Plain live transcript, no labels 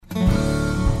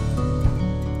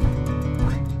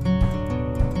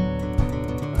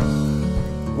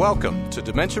Welcome to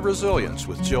Dementia Resilience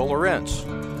with Jill Lorenz,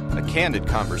 a candid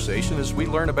conversation as we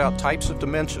learn about types of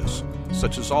dementias,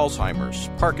 such as Alzheimer's,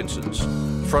 Parkinson's,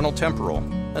 frontotemporal,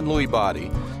 and Lewy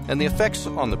body, and the effects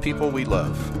on the people we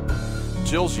love.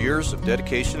 Jill's years of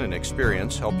dedication and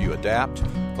experience help you adapt,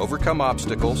 overcome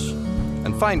obstacles,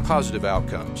 and find positive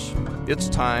outcomes. It's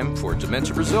time for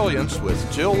Dementia Resilience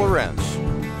with Jill Lorenz.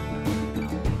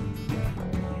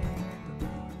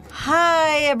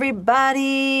 Hi,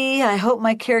 everybody. I hope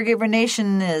my caregiver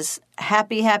nation is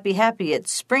happy.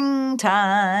 It's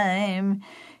springtime.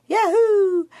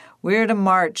 Yahoo! We're to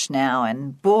March now,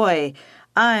 and boy,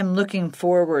 I'm looking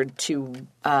forward to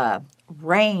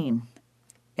rain.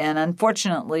 And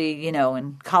unfortunately,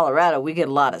 in Colorado, we get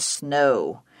a lot of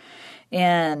snow.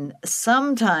 And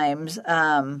sometimes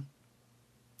that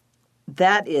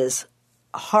is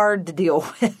hard to deal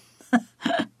with.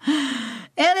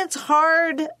 And it's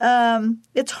hard.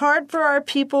 It's hard for our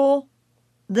people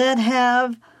that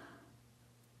have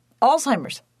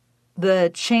Alzheimer's.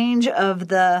 The change of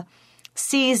the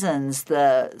seasons,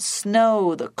 the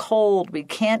snow, the cold, we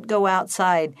can't go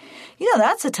outside.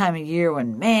 That's the time of year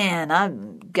when, man,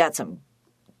 I've got some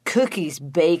cookies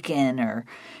baking, or,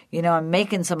 I'm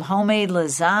making some homemade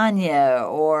lasagna,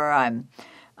 or I'm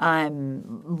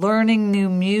learning new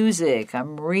music.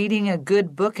 I'm reading a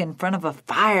good book in front of a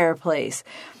fireplace.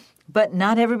 But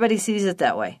not everybody sees it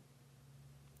that way,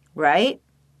 right?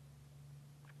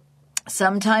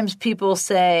 Sometimes people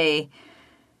say,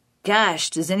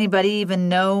 gosh, does anybody even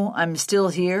know I'm still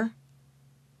here?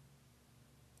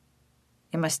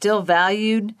 Am I still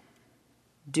valued?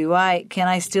 Can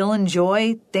I still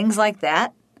enjoy things like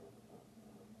that?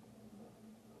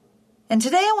 And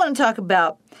today I want to talk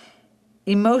about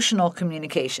emotional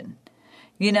communication.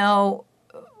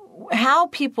 How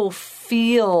people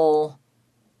feel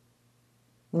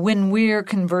when we're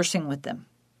conversing with them.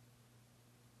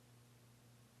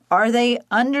 Are they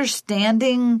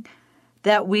understanding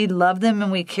that we love them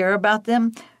and we care about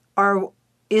them?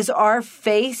 Is our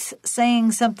face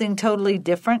saying something totally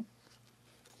different?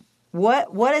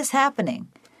 What is happening?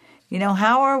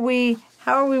 How are we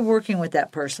working with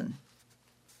that person?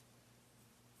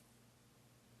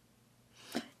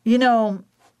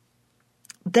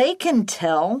 They can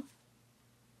tell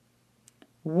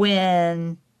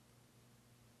when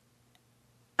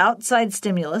outside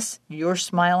stimulus, your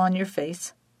smile on your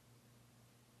face,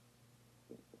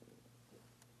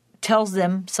 tells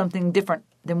them something different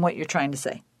than what you're trying to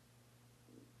say.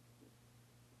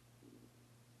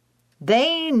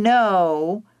 They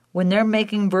know when they're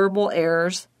making verbal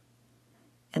errors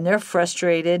and they're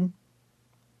frustrated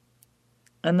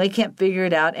and they can't figure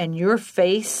it out, and your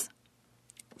face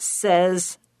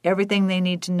says everything they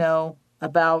need to know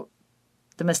about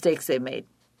the mistakes they've made.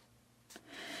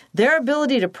 Their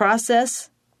ability to process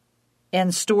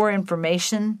and store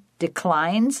information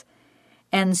declines,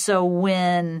 and so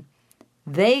when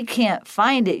they can't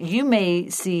find it, you may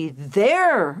see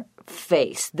their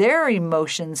face, their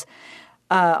emotions,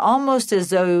 almost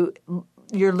as though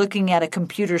you're looking at a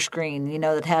computer screen,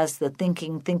 that has the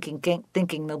thinking,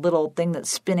 the little thing that's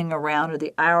spinning around, or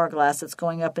the hourglass that's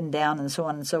going up and down, and so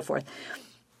on and so forth.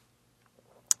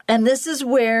 And this is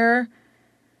where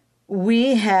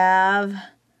we have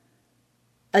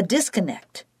a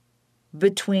disconnect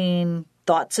between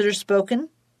thoughts that are spoken,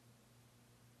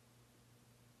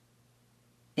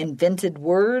 invented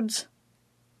words,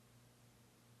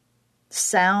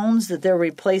 sounds that they're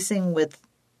replacing with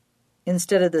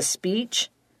instead of the speech.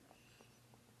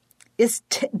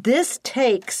 This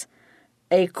takes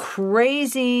a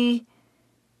crazy,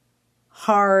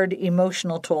 hard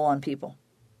emotional toll on people,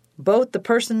 both the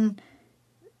person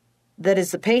that is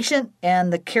the patient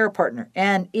and the care partner,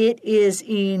 and it is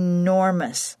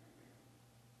enormous.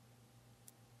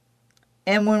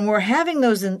 And when we're having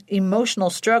those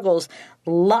emotional struggles,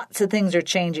 lots of things are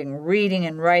changing. Reading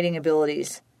and writing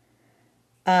abilities.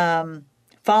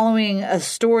 Following a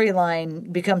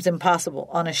storyline becomes impossible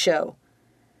on a show.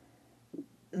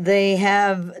 They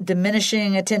have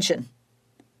diminishing attention.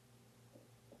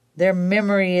 Their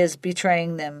memory is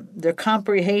betraying them. Their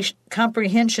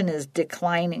comprehension is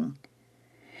declining.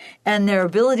 And their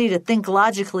ability to think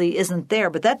logically isn't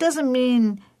there. But that doesn't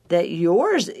mean that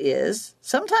yours is.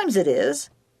 Sometimes it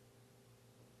is.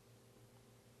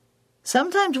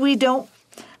 Sometimes we don't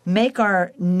make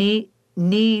our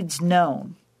needs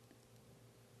known.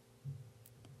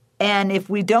 And if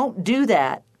we don't do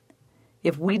that,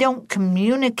 if we don't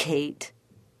communicate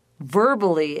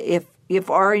verbally, if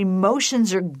our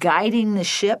emotions are guiding the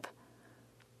ship,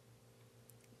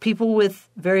 people with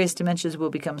various dementias will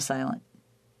become silent.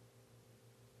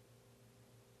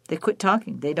 They quit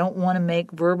talking. They don't want to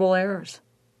make verbal errors.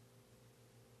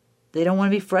 They don't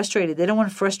want to be frustrated. They don't want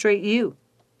to frustrate you.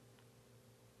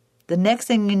 The next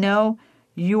thing you know,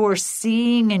 you're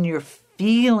seeing and you're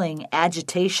feeling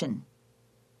agitation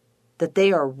that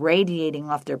they are radiating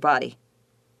off their body.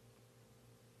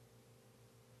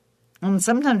 And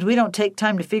sometimes we don't take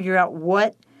time to figure out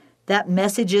what that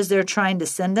message is they're trying to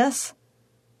send us.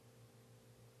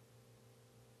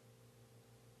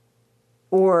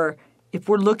 Or if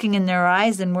we're looking in their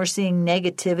eyes and we're seeing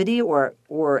negativity or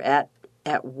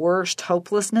at worst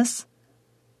hopelessness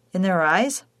in their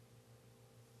eyes,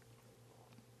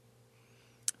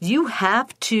 you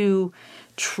have to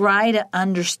try to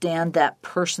understand that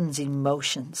person's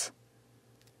emotions.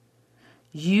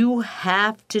 You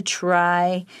have to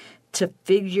try to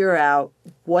figure out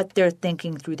what they're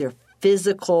thinking through their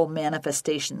physical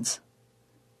manifestations.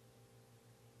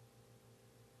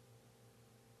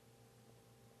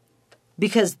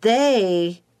 Because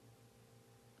they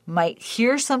might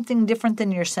hear something different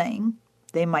than you're saying.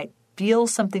 They might feel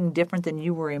something different than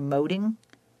you were emoting.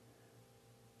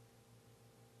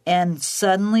 And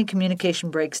suddenly communication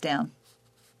breaks down.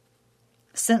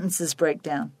 Sentences break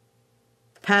down.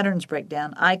 Patterns break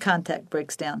down. Eye contact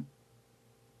breaks down.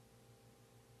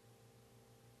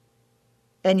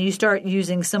 And you start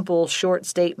using simple, short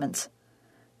statements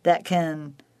that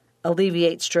can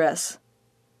alleviate stress.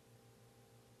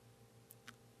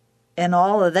 And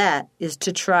all of that is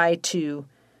to try to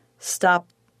stop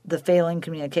the failing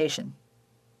communication.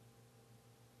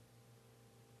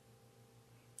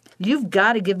 You've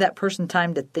got to give that person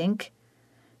time to think.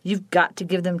 You've got to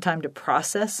give them time to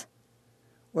process,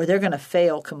 or they're going to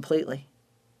fail completely.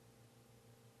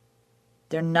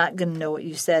 They're not going to know what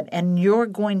you said, and you're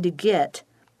going to get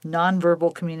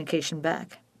nonverbal communication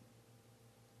back.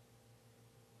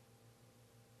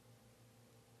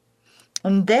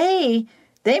 And they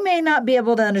may not be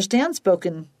able to understand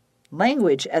spoken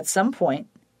language at some point.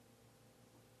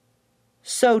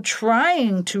 So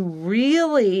trying to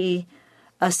really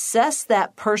assess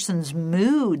that person's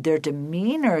mood, their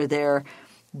demeanor,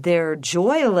 their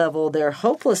joy level, their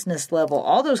hopelessness level,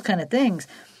 all those kind of things.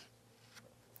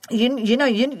 You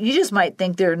just might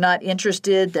think they're not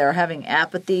interested, they're having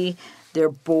apathy, they're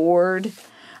bored.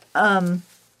 But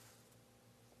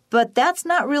that's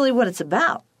not really what it's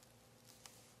about.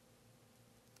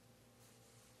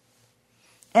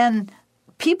 And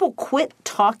people quit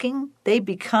talking. They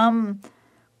become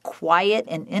quiet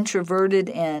and introverted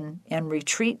and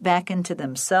retreat back into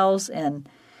themselves and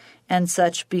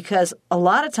such, because a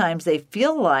lot of times they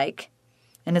feel like,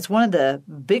 and it's one of the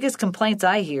biggest complaints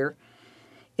I hear,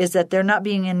 is that they're not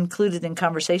being included in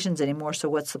conversations anymore, so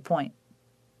what's the point?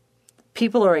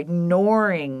 People are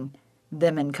ignoring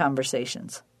them in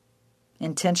conversations,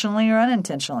 intentionally or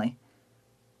unintentionally.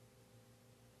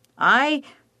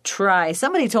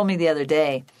 Somebody told me the other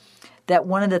day that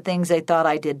one of the things they thought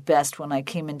I did best when I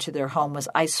came into their home was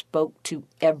I spoke to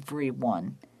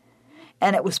everyone.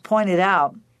 And it was pointed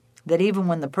out that even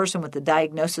when the person with the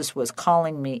diagnosis was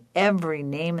calling me every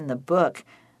name in the book,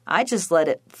 I just let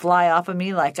it fly off of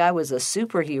me like I was a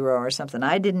superhero or something.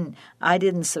 I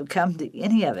didn't succumb to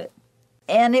any of it.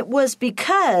 And it was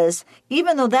because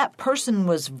even though that person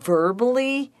was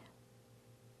verbally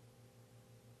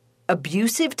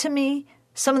abusive to me,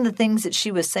 some of the things that she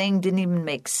was saying didn't even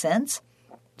make sense.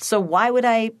 So why would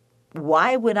I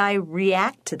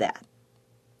react to that?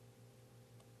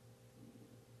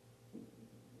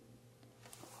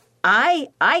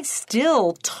 I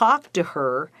still talked to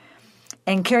her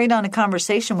and carried on a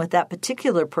conversation with that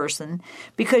particular person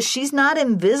because she's not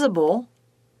invisible.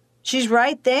 She's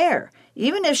right there.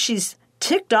 Even if she's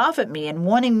ticked off at me and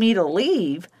wanting me to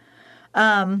leave,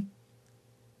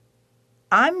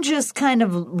 I'm just kind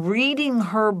of reading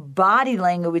her body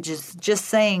language, is just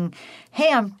saying,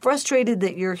 hey, I'm frustrated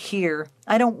that you're here.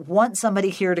 I don't want somebody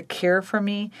here to care for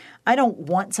me. I don't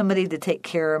want somebody to take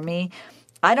care of me.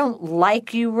 I don't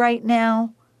like you right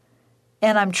now.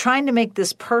 And I'm trying to make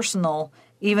this personal,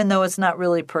 even though it's not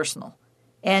really personal.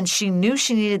 And she knew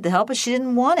she needed the help, but she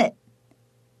didn't want it.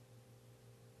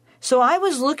 So I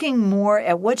was looking more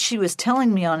at what she was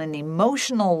telling me on an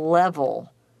emotional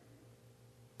level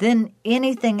than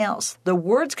anything else. The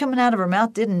words coming out of her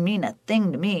mouth didn't mean a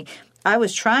thing to me. I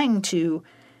was trying to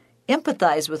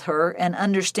empathize with her and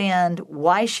understand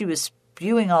why she was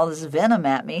spewing all this venom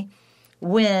at me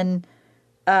when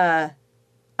I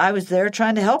was there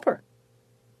trying to help her.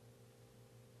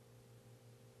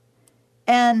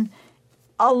 And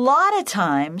a lot of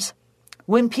times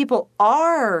when people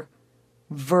are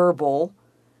verbal,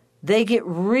 they get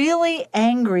really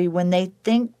angry when they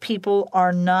think people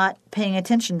are not paying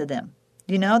attention to them.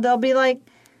 You know, they'll be like,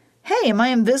 hey, am I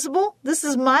invisible? This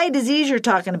is my disease you're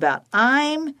talking about.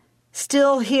 I'm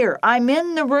Still here. I'm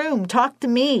in the room. Talk to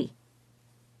me.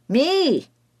 Me.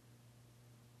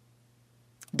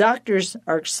 Doctors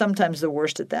are sometimes the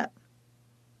worst at that.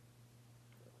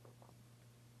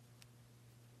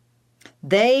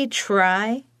 They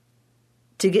try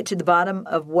to get to the bottom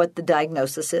of what the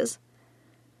diagnosis is.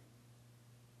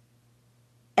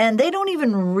 And they don't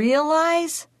even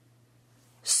realize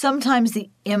sometimes the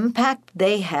impact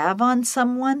they have on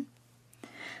someone.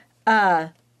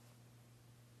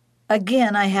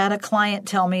 Again, I had a client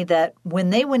tell me that when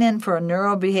they went in for a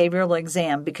neurobehavioral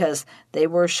exam because they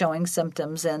were showing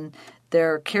symptoms and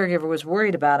their caregiver was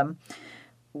worried about them,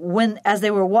 as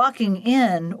they were walking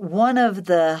in, one of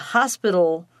the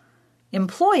hospital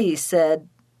employees said,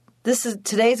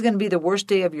 today's going to be the worst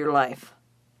day of your life.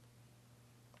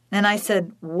 And I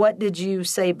said, what did you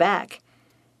say back?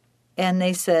 And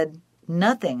they said,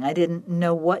 nothing. I didn't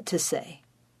know what to say.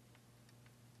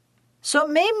 So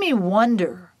it made me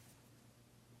wonder,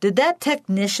 did that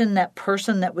technician, that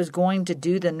person that was going to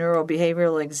do the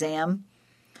neurobehavioral exam,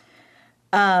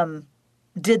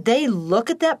 did they look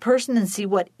at that person and see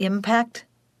what impact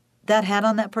that had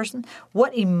on that person?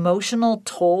 What emotional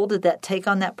toll did that take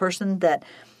on that person that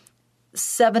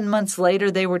 7 months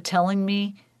later they were telling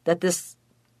me that this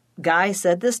guy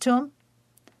said this to him?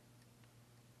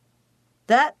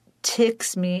 That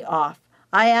ticks me off.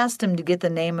 I asked him to get the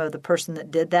name of the person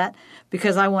that did that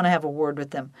because I want to have a word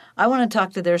with them. I want to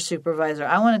talk to their supervisor.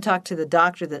 I want to talk to the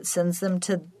doctor that sends them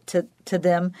to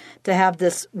them to have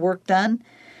this work done,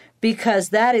 because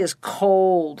that is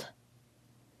cold.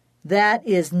 That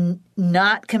is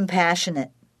not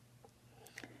compassionate.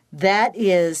 That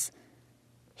is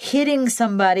hitting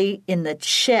somebody in the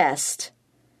chest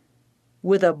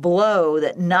with a blow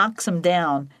that knocks them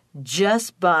down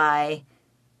just by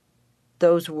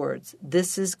those words.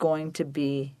 This is going to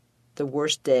be the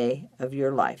worst day of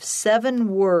your life. 7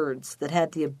 words that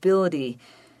had the ability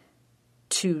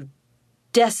to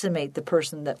decimate the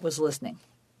person that was listening.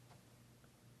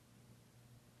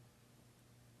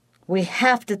 We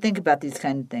have to think about these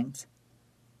kind of things.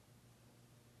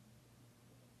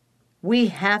 We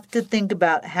have to think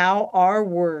about how our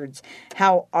words,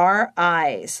 how our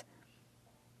eyes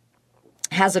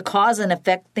has a cause and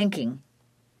effect thinking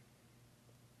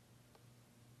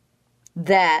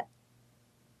that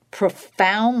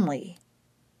profoundly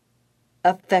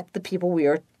affect the people we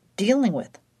are dealing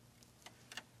with.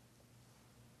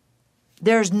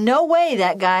 There's no way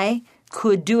that guy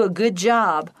could do a good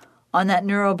job on that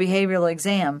neurobehavioral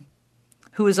exam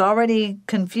who was already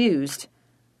confused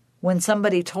when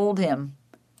somebody told him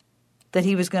that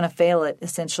he was going to fail it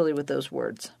essentially with those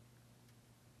words.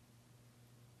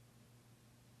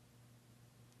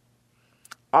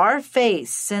 Our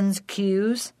face sends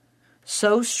cues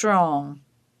so strong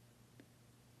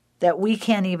that we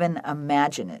can't even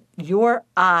imagine it. Your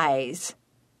eyes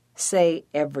say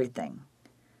everything.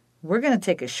 We're going to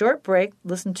take a short break,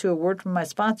 listen to a word from my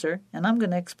sponsor, and I'm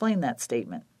going to explain that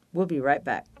statement. We'll be right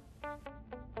back.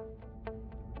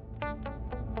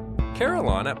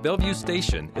 Carillon at Bellevue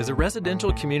Station is a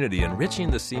residential community enriching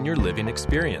the senior living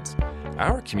experience.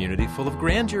 Our community, full of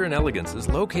grandeur and elegance, is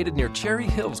located near Cherry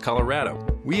Hills, Colorado.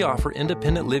 We offer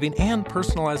independent living and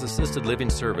personalized assisted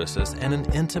living services and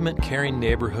an intimate, caring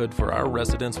neighborhood for our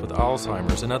residents with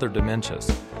Alzheimer's and other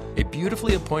dementias. A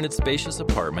beautifully appointed, spacious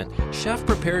apartment,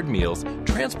 chef-prepared meals,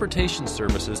 transportation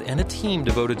services, and a team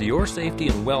devoted to your safety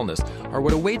and wellness are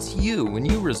what awaits you when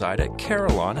you reside at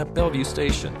Carillon at Bellevue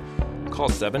Station. Call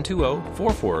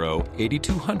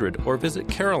 720-440-8200 or visit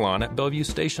Carillon at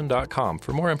BellevueStation.com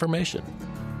for more information.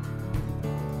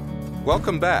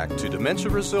 Welcome back to Dementia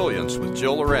Resilience with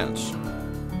Jill Lorentz.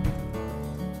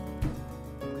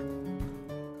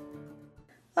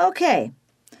 Okay,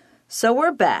 so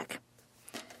we're back.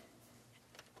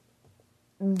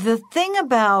 The thing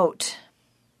about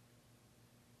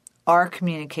our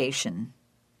communication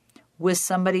with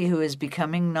somebody who is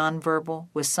becoming nonverbal,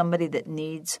 with somebody that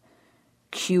needs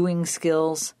cueing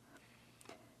skills,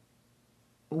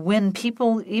 when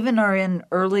people even are in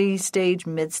early stage,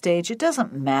 mid stage, it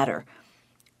doesn't matter.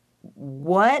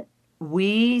 What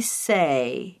we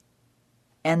say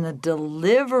and the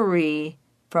delivery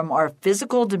from our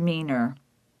physical demeanor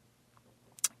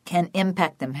can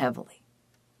impact them heavily.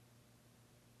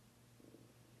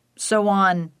 So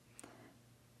on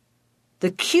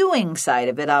the cueing side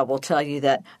of it, I will tell you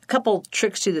that a couple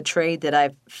tricks to the trade that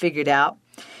I've figured out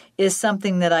is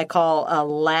something that I call a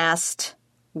last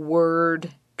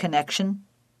word connection.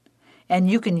 And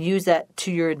you can use that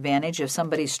to your advantage if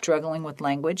somebody's struggling with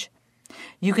language.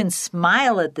 You can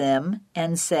smile at them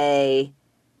and say,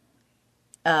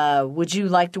 would you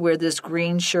like to wear this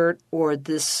green shirt or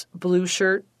this blue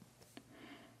shirt?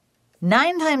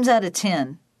 9 times out of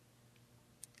 10,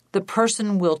 the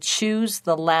person will choose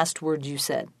the last word you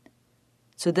said.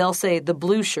 So they'll say the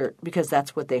blue shirt because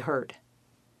that's what they heard.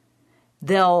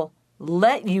 They'll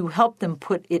let you help them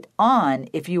put it on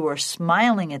if you are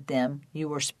smiling at them,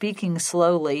 you are speaking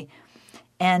slowly,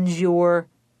 and you're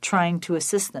trying to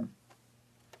assist them.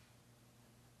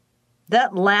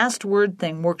 That last word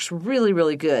thing works really,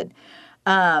 really good.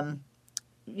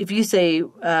 If you say,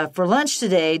 for lunch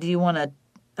today, do you want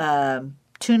a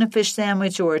tuna fish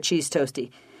sandwich or a cheese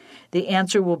toastie? The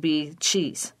answer will be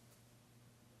cheese.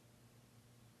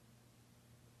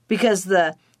 Because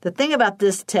the thing about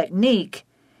this technique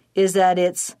is that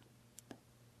it's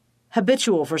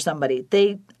habitual for somebody.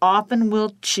 They often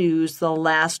will choose the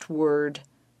last word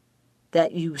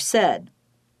that you said.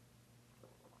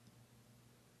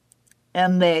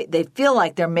 And they feel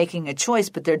like they're making a choice,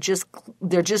 but they're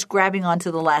just grabbing onto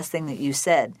the last thing that you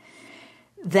said.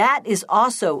 That is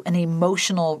also an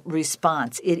emotional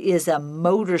response. It is a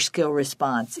motor skill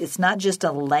response. It's not just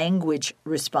a language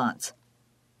response.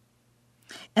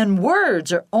 And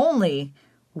words are only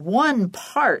one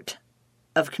part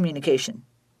of communication.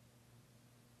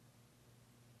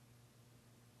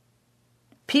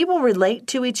 People relate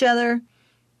to each other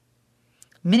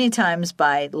many times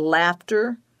by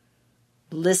laughter,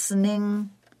 listening,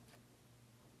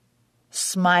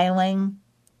 smiling,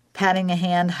 patting a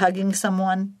hand, hugging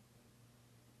someone.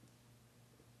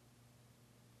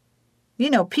 You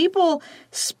know, people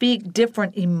speak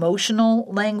different emotional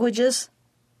languages,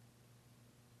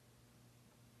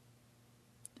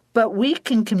 but we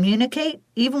can communicate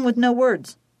even with no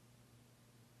words.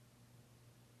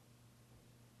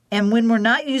 And when we're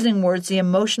not using words, the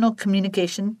emotional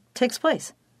communication takes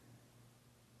place.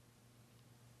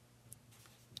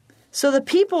 So the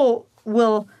people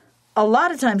will a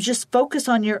lot of times just focus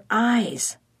on your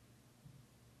eyes.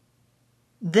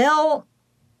 They'll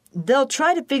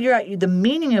try to figure out the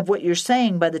meaning of what you're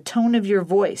saying by the tone of your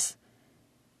voice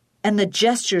and the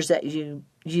gestures that you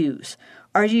use.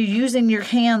 Are you using your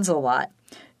hands a lot?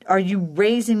 Are you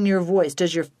raising your voice?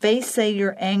 Does your face say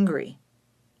you're angry?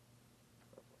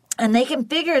 And they can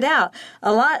figure it out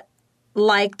a lot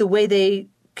like the way they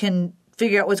can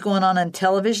figure out what's going on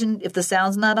television if the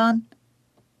sound's not on.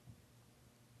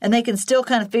 And they can still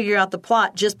kind of figure out the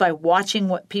plot just by watching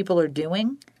what people are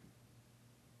doing.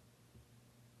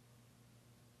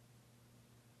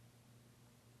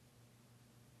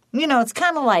 You know, it's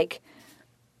kind of like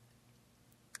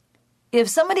if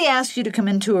somebody asks you to come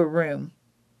into a room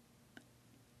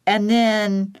and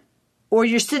then, or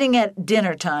you're sitting at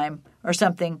dinner time or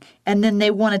something, and then they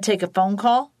want to take a phone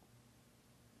call,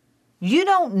 you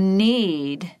don't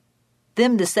need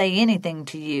them to say anything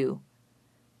to you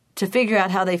to figure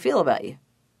out how they feel about you.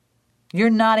 You're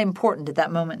not important at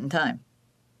that moment in time.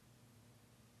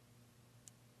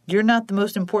 You're not the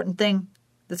most important thing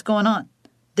that's going on.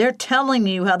 They're telling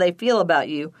you how they feel about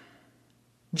you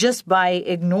just by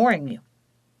ignoring you.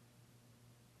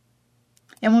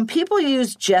 And when people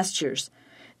use gestures,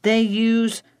 they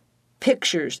use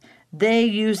pictures, they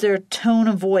use their tone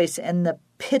of voice and the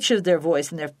pitch of their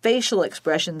voice and their facial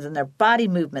expressions and their body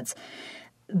movements.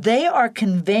 They are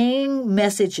conveying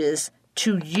messages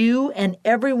to you and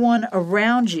everyone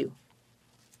around you.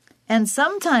 And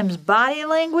sometimes body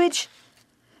language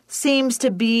seems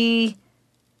to be,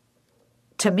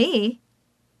 to me,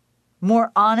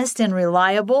 more honest and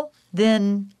reliable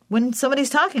than when somebody's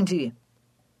talking to you.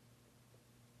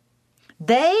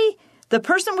 The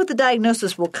person with the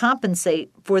diagnosis will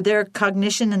compensate for their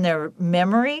cognition and their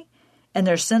memory and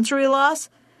their sensory loss,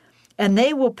 and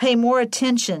they will pay more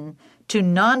attention to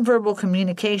nonverbal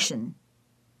communication.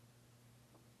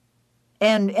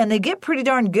 And they get pretty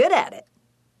darn good at it,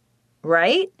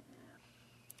 right?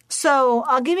 So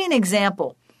I'll give you an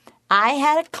example. I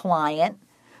had a client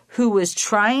who was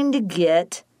trying to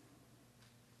get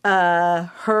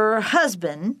her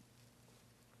husband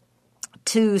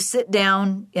to sit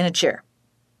down in a chair.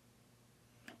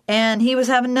 And he was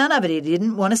having none of it. He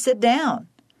didn't want to sit down.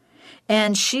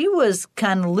 And she was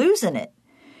kind of losing it.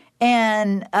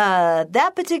 And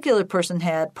that particular person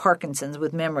had Parkinson's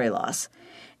with memory loss.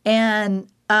 And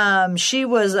she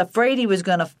was afraid he was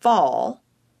going to fall.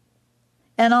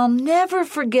 And I'll never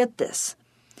forget this.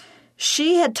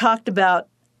 She had talked about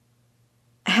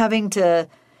having to,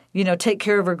 take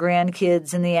care of her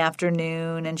grandkids in the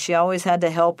afternoon. And she always had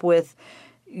to help with,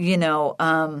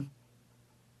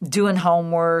 doing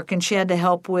homework. And she had to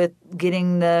help with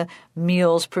getting the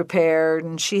meals prepared.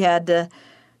 And she had to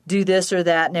do this or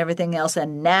that and everything else.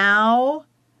 And now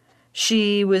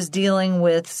she was dealing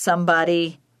with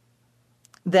somebody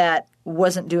that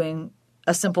wasn't doing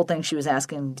a simple thing she was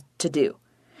asking to do.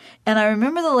 And I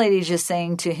remember the lady just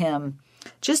saying to him,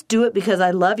 just do it because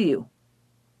I love you.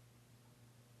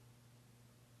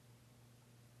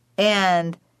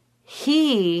 And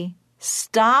he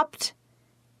stopped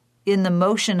in the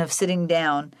motion of sitting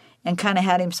down and kind of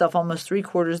had himself almost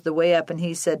 3/4 the way up, and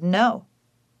he said, no.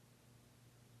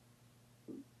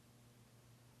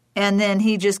 And then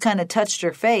he just kind of touched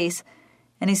her face,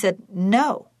 and he said,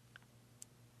 no.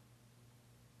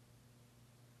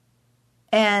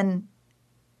 And,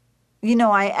 you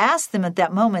know, I asked them at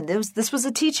that moment, this was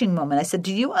a teaching moment. I said,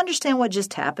 do you understand what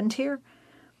just happened here?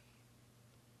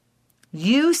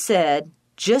 You said,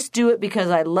 just do it because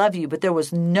I love you, but there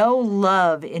was no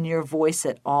love in your voice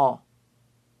at all.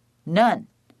 None.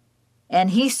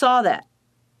 And he saw that.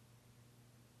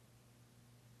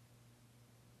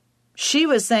 She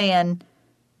was saying,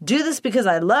 do this because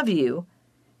I love you,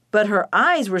 but her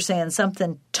eyes were saying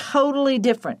something totally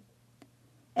different.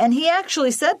 And he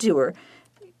actually said to her,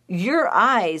 your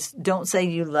eyes don't say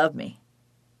you love me.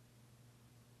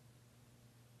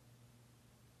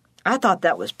 I thought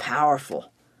that was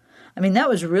powerful. I mean, that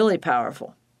was really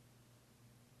powerful.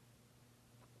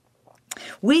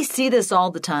 We see this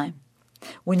all the time.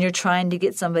 When you're trying to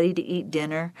get somebody to eat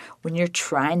dinner, when you're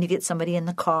trying to get somebody in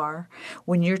the car,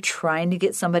 when you're trying to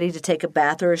get somebody to take a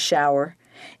bath or a shower,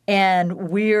 and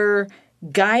we're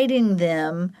guiding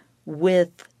them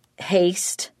with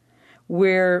haste.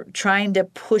 We're trying to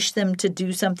push them to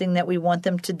do something that we want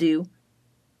them to do.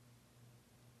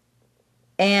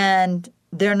 And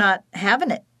they're not having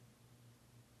it.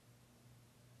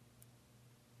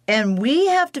 And we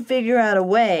have to figure out a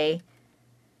way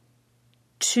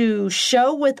to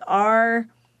show with our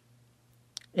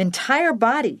entire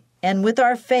body and with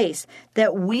our face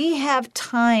that we have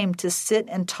time to sit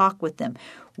and talk with them.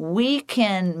 We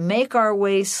can make our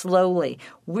way slowly.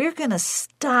 We're going to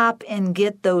stop and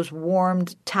get those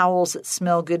warmed towels that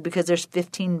smell good because there's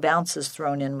 15 bounces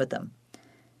thrown in with them.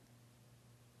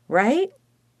 Right?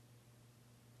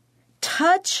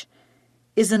 Touch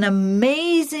is an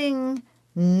amazing,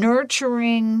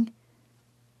 nurturing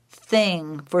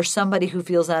thing for somebody who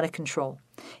feels out of control.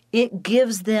 It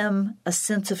gives them a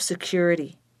sense of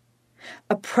security.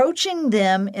 Approaching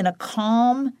them in a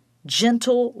calm,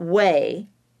 gentle way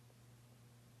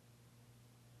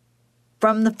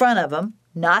from the front of them,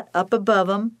 not up above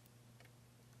them,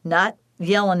 not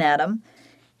yelling at them,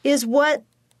 is what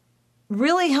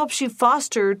really helps you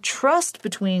foster trust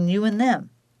between you and them.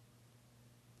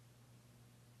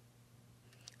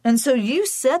 And so you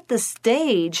set the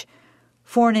stage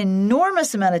for an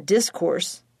enormous amount of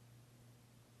discourse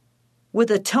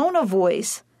with a tone of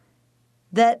voice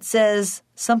that says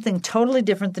something totally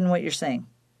different than what you're saying.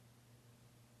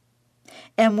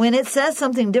 And when it says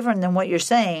something different than what you're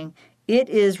saying, it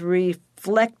is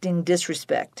reflecting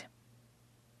disrespect.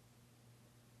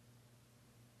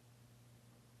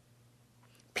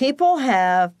 People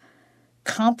have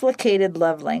complicated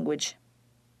love language.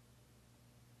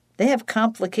 They have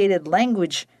complicated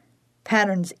language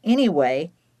patterns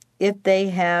anyway if they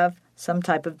have some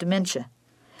type of dementia.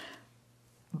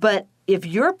 But if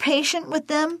you're patient with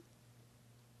them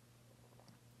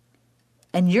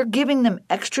and you're giving them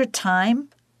extra time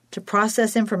to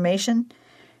process information,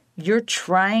 you're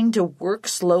trying to work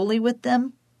slowly with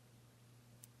them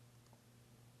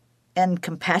and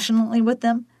compassionately with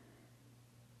them,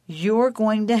 you're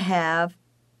going to have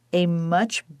a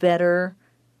much better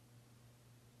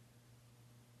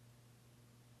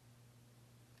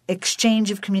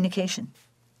exchange of communication.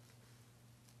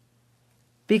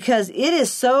 Because it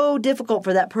is so difficult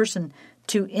for that person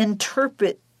to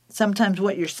interpret sometimes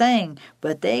what you're saying,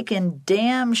 but they can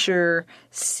damn sure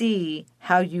see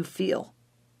how you feel.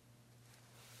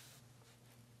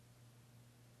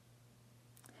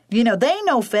 You know, they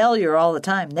know failure all the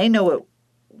time. They know it.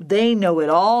 They know it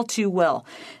all too well.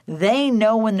 They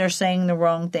know when they're saying the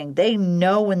wrong thing. They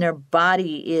know when their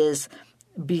body is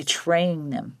betraying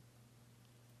them.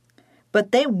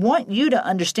 But they want you to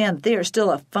understand that they are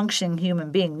still a functioning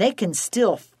human being. They can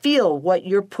still feel what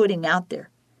you're putting out there.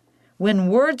 When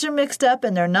words are mixed up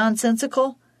and they're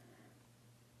nonsensical,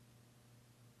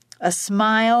 a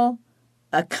smile,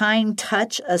 a kind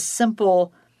touch, a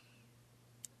simple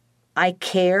I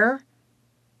care.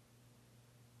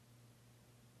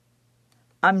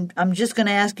 I'm just going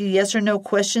to ask you yes or no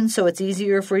questions so it's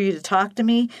easier for you to talk to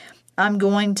me. I'm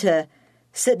going to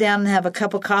sit down and have a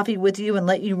cup of coffee with you and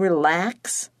let you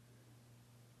relax.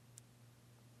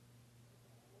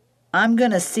 I'm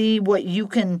going to see what you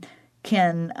can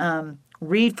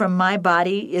read from my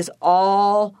body is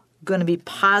all going to be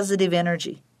positive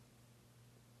energy.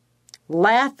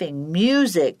 Laughing,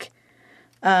 music,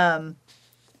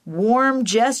 warm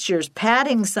gestures,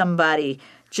 patting somebody,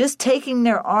 just taking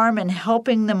their arm and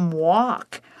helping them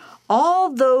walk.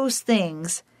 All those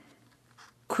things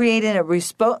create an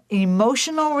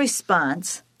emotional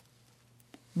response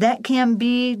that can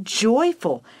be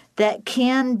joyful, that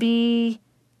can be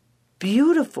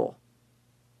beautiful.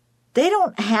 They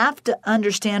don't have to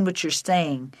understand what you're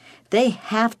saying. They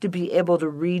have to be able to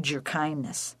read your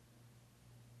kindness.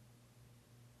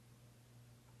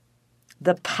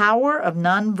 The power of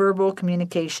nonverbal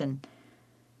communication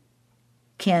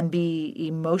can be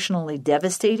emotionally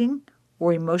devastating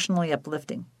or emotionally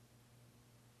uplifting.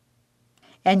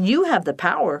 And you have the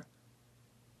power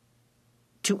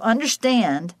to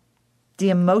understand the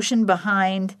emotion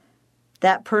behind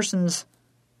that person's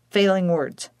failing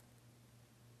words.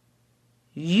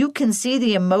 You can see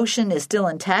the emotion is still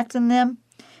intact in them,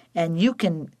 and you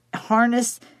can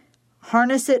harness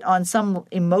it on some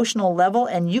emotional level,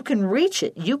 and you can reach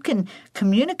it. You can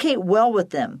communicate well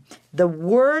with them. The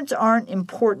words aren't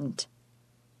important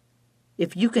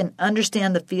if you can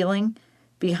understand the feeling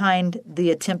behind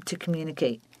the attempt to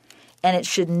communicate. And it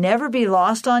should never be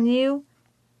lost on you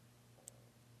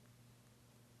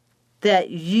that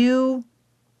you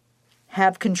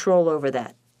have control over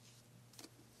that.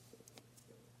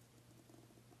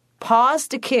 Pause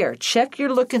to care. Check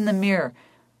your look in the mirror.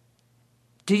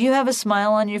 Do you have a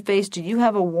smile on your face? Do you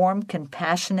have a warm,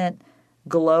 compassionate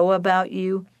glow about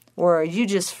you? Or are you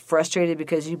just frustrated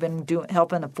because you've been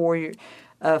helping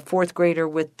a fourth grader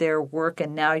with their work,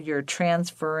 and now you're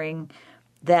transferring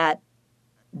that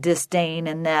disdain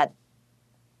and that,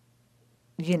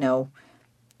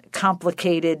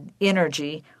 complicated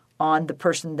energy on the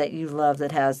person that you love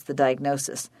that has the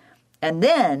diagnosis? And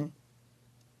then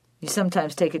you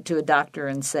sometimes take it to a doctor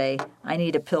and say, I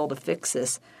need a pill to fix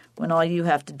this, when all you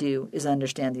have to do is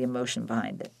understand the emotion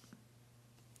behind it.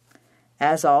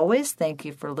 As always, thank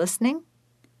you for listening.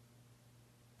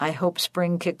 I hope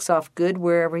spring kicks off good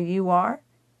wherever you are,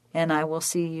 and I will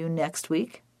see you next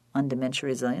week on Dementia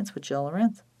Resilience with Jill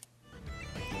Lorenz.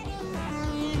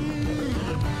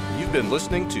 You've been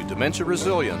listening to Dementia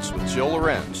Resilience with Jill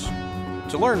Lorenz.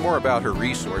 To learn more about her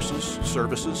resources,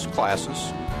 services,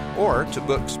 classes, or to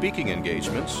book speaking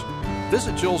engagements,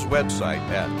 visit Jill's website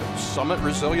at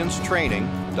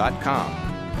summitresiliencetraining.com.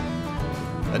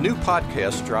 A new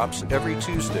podcast drops every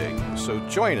Tuesday, so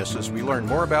join us as we learn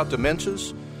more about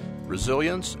dementias,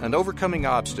 resilience, and overcoming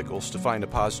obstacles to find a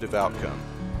positive outcome.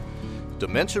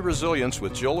 Dementia Resilience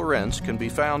with Jill Lorenz can be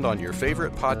found on your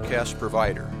favorite podcast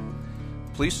provider.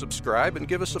 Please subscribe and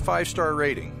give us a 5-star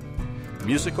rating.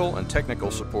 Musical and technical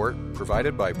support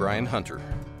provided by Brian Hunter.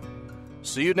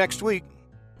 See you next week.